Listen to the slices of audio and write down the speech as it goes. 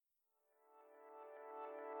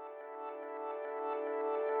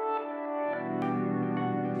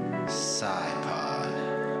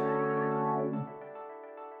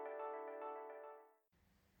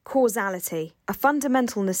Causality, a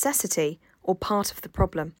fundamental necessity or part of the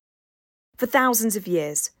problem. For thousands of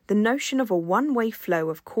years, the notion of a one-way flow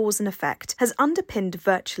of cause and effect has underpinned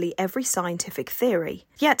virtually every scientific theory.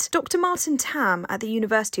 Yet, Dr. Martin Tam at the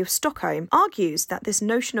University of Stockholm argues that this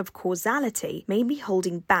notion of causality may be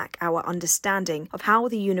holding back our understanding of how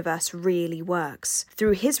the universe really works.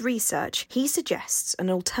 Through his research, he suggests an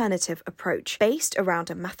alternative approach based around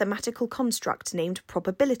a mathematical construct named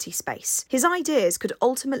probability space. His ideas could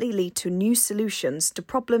ultimately lead to new solutions to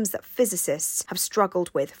problems that physicists have struggled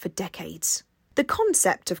with for decades. The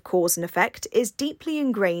concept of cause and effect is deeply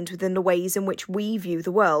ingrained within the ways in which we view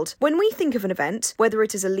the world. When we think of an event, whether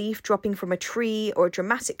it is a leaf dropping from a tree or a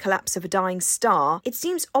dramatic collapse of a dying star, it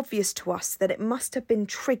seems obvious to us that it must have been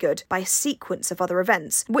triggered by a sequence of other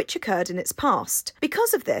events which occurred in its past.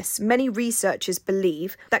 Because of this, many researchers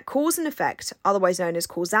believe that cause and effect, otherwise known as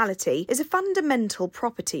causality, is a fundamental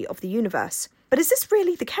property of the universe. But is this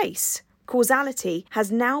really the case? Causality has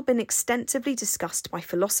now been extensively discussed by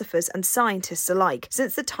philosophers and scientists alike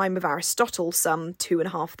since the time of Aristotle some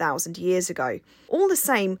 2,500 years ago. All the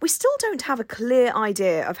same, we still don't have a clear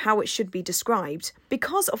idea of how it should be described.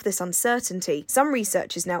 Because of this uncertainty, some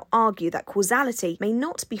researchers now argue that causality may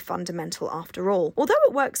not be fundamental after all. Although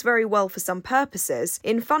it works very well for some purposes,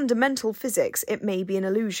 in fundamental physics it may be an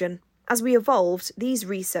illusion. As we evolved, these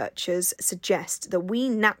researchers suggest that we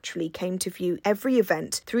naturally came to view every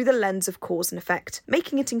event through the lens of cause and effect,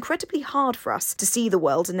 making it incredibly hard for us to see the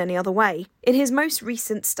world in any other way. In his most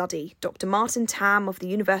recent study, Dr. Martin Tam of the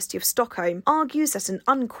University of Stockholm argues that an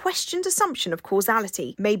unquestioned assumption of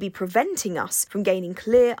causality may be preventing us from gaining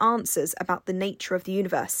clear answers about the nature of the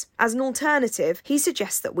universe. As an alternative, he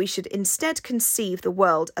suggests that we should instead conceive the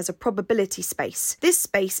world as a probability space. This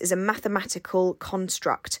space is a mathematical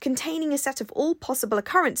construct containing a set of all possible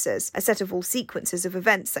occurrences, a set of all sequences of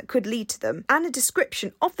events that could lead to them, and a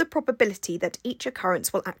description of the probability that each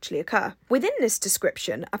occurrence will actually occur. Within this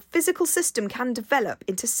description, a physical system can develop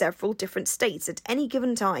into several different states at any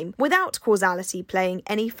given time without causality playing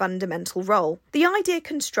any fundamental role. The idea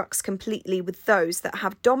constructs completely with those that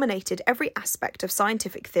have dominated every aspect of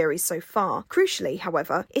scientific theories so far. Crucially,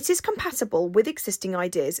 however, it is compatible with existing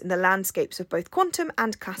ideas in the landscapes of both quantum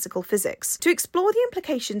and classical physics. To explore the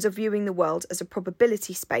implications of viewing the world as a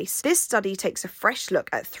probability space, this study takes a fresh look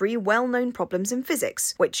at three well-known problems in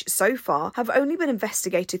physics, which so far have only been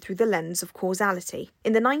investigated through the lens of causality.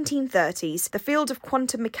 In the 1930s, the field of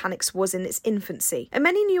quantum mechanics was in its infancy, and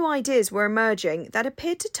many new ideas were emerging that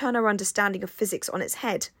appeared to turn our understanding of physics on its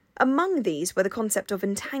head. Among these were the concept of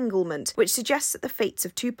entanglement, which suggests that the fates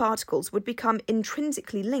of two particles would become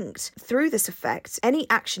intrinsically linked. Through this effect, any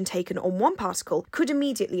action taken on one particle could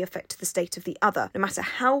immediately affect the state of the other, no matter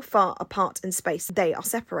how far apart in space they are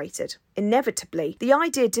separated. Inevitably, the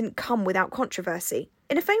idea didn't come without controversy.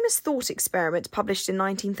 In a famous thought experiment published in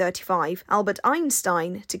 1935, Albert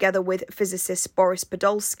Einstein, together with physicists Boris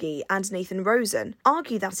Podolsky and Nathan Rosen,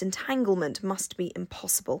 argued that entanglement must be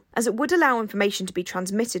impossible, as it would allow information to be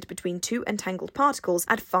transmitted between two entangled particles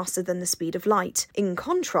at faster than the speed of light. In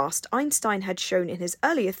contrast, Einstein had shown in his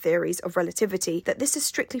earlier theories of relativity that this is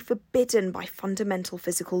strictly forbidden by fundamental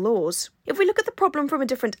physical laws. If we look at the problem from a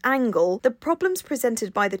different angle, the problems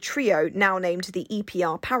presented by the trio, now named the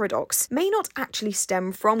EPR paradox, may not actually stem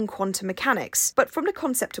from quantum mechanics, but from the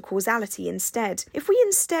concept of causality instead. If we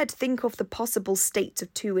instead think of the possible states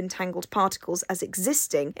of two entangled particles as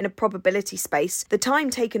existing in a probability space, the time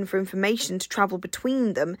taken for information to travel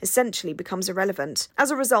between them essentially becomes irrelevant. As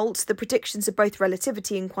a result, the predictions of both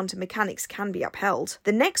relativity and quantum mechanics can be upheld.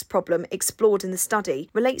 The next problem explored in the study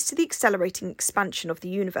relates to the accelerating expansion of the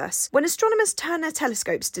universe. When astronomers turn their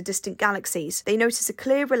telescopes to distant galaxies, they notice a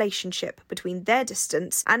clear relationship between their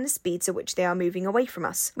distance and the speeds at which they are moving away from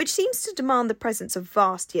us, which seems to demand the presence of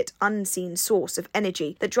vast yet unseen source of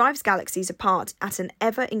energy that drives galaxies apart at an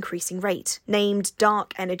ever-increasing rate. Named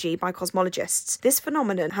dark energy by cosmologists, this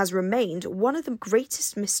phenomenon has remained one of the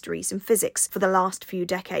greatest mysteries in physics for the last few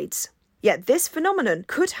decades. Yet this phenomenon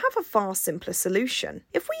could have a far simpler solution.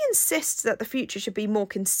 If we insist that the future should be more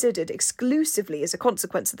considered exclusively as a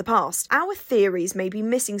consequence of the past, our theories may be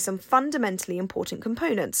missing some fundamentally important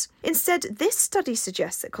components. Instead, this study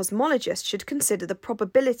suggests that cosmologists should consider the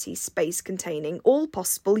probability space containing all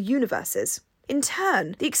possible universes. In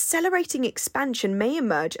turn, the accelerating expansion may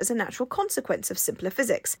emerge as a natural consequence of simpler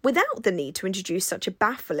physics, without the need to introduce such a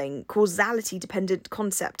baffling, causality-dependent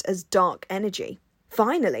concept as dark energy.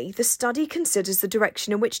 Finally, the study considers the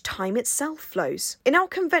direction in which time itself flows. In our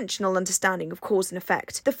conventional understanding of cause and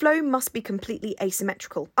effect, the flow must be completely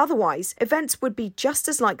asymmetrical. Otherwise, events would be just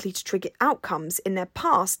as likely to trigger outcomes in their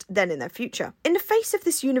past than in their future. In the face of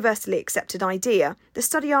this universally accepted idea, the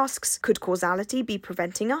study asks, could causality be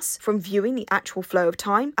preventing us from viewing the actual flow of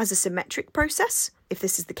time as a symmetric process? If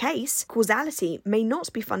this is the case, causality may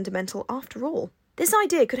not be fundamental after all. This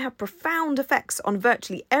idea could have profound effects on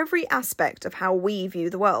virtually every aspect of how we view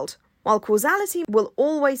the world. While causality will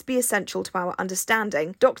always be essential to our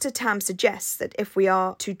understanding, Dr. Tam suggests that if we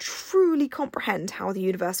are to truly comprehend how the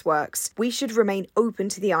universe works, we should remain open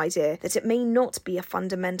to the idea that it may not be a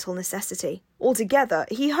fundamental necessity. Altogether,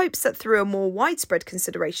 he hopes that through a more widespread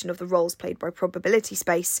consideration of the roles played by probability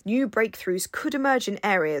space, new breakthroughs could emerge in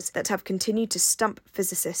areas that have continued to stump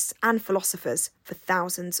physicists and philosophers for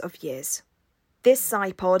thousands of years. This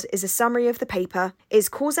SciPod is a summary of the paper, Is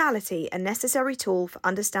Causality a Necessary Tool for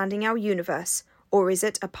Understanding Our Universe, or Is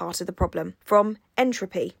It a Part of the Problem? From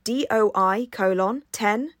Entropy,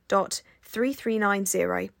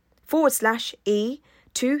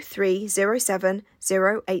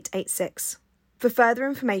 DOI:10.3390/E23070886. For further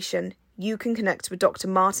information, you can connect with Dr.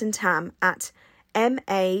 Martin Tam at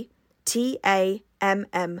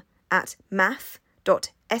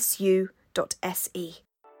MATAMM@math.su.se.